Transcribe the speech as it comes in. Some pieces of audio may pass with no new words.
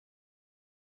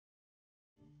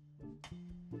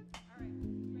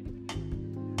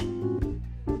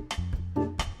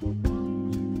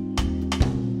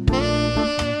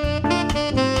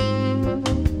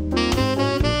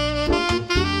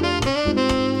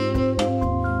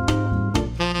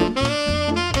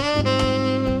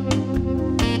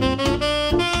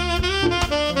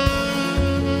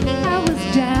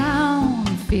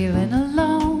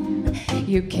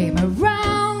You came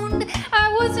around,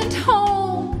 I wasn't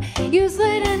home. You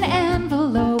slid an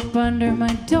envelope under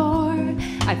my door.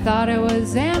 I thought it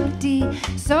was empty,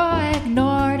 so I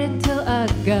ignored it till a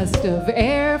gust of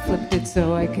air flipped it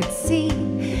so I could see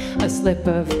a slip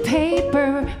of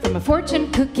paper from a fortune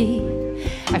cookie.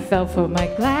 I fell for my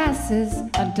glasses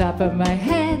on top of my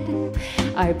head.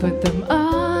 I put them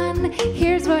on,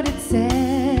 here's what it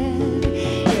said.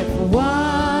 If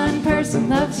one person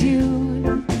loves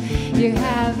you, you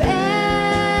have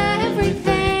everything.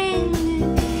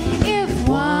 If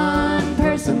one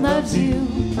person loves you,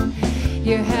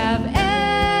 you have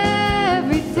everything.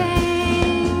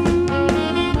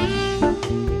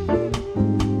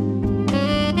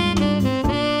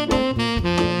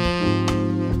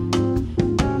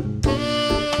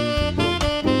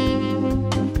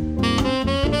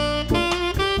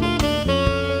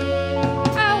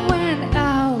 I went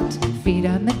out, feet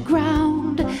on the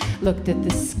ground, looked at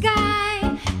the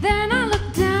sky, then I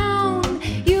looked down.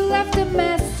 You left a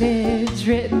message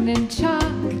written in chalk,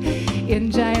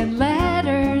 in giant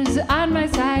letters on my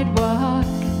sidewalk.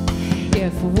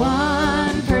 If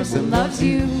one person loves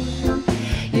you,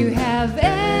 you have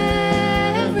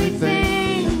everything.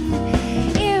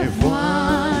 If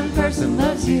one person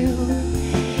loves you,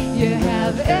 you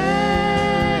have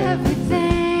everything.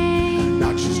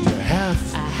 Not just a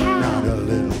half, not a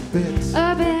little bit,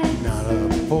 a bit, not a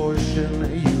portion,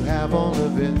 you have all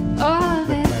of it. All of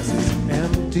the it. glass is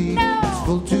empty, No. it's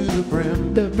full to the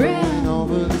brim, brim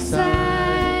over the sides,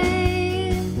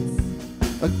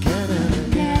 again and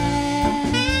again.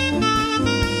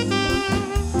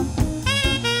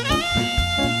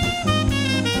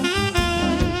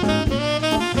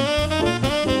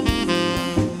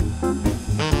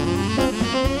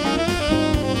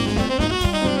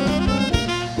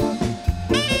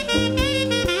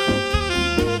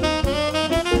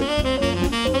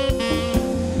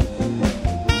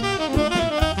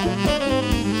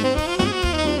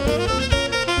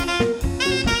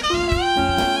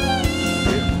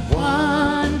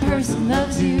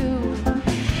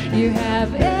 You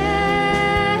have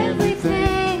everything.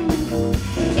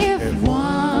 If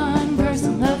one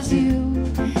person loves you,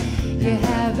 you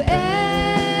have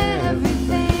everything.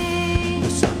 The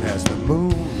sun has the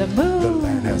moon, the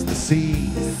land has the sea.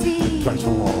 The price for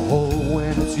a whole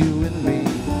when it's you and me.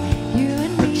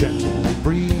 A gentle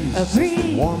breeze,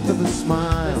 the warmth of a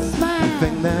smile, the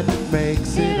thing that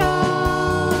makes it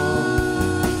all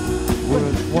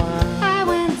worthwhile. I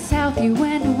went south, you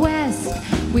went west.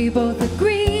 We both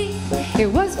agreed it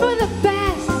was for the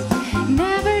best.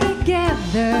 Never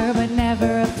together, but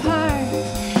never apart.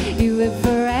 You live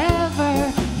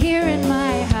forever here in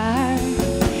my heart.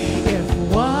 If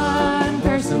one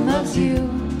person loves you,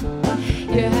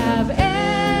 you have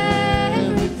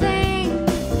everything.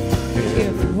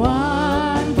 If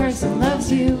one person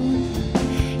loves you,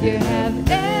 you have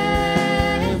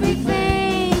everything.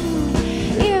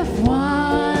 If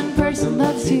one person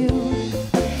loves you,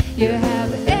 you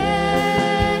have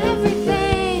everything.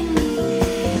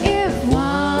 If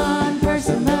one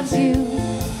person loves you,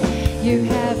 you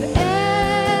have everything.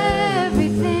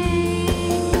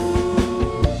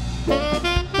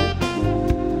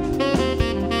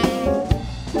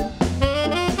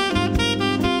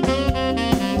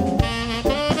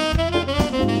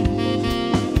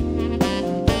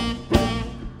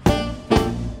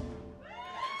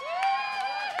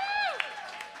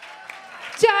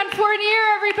 John Fournier,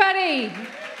 everybody.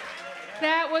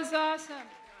 That was awesome.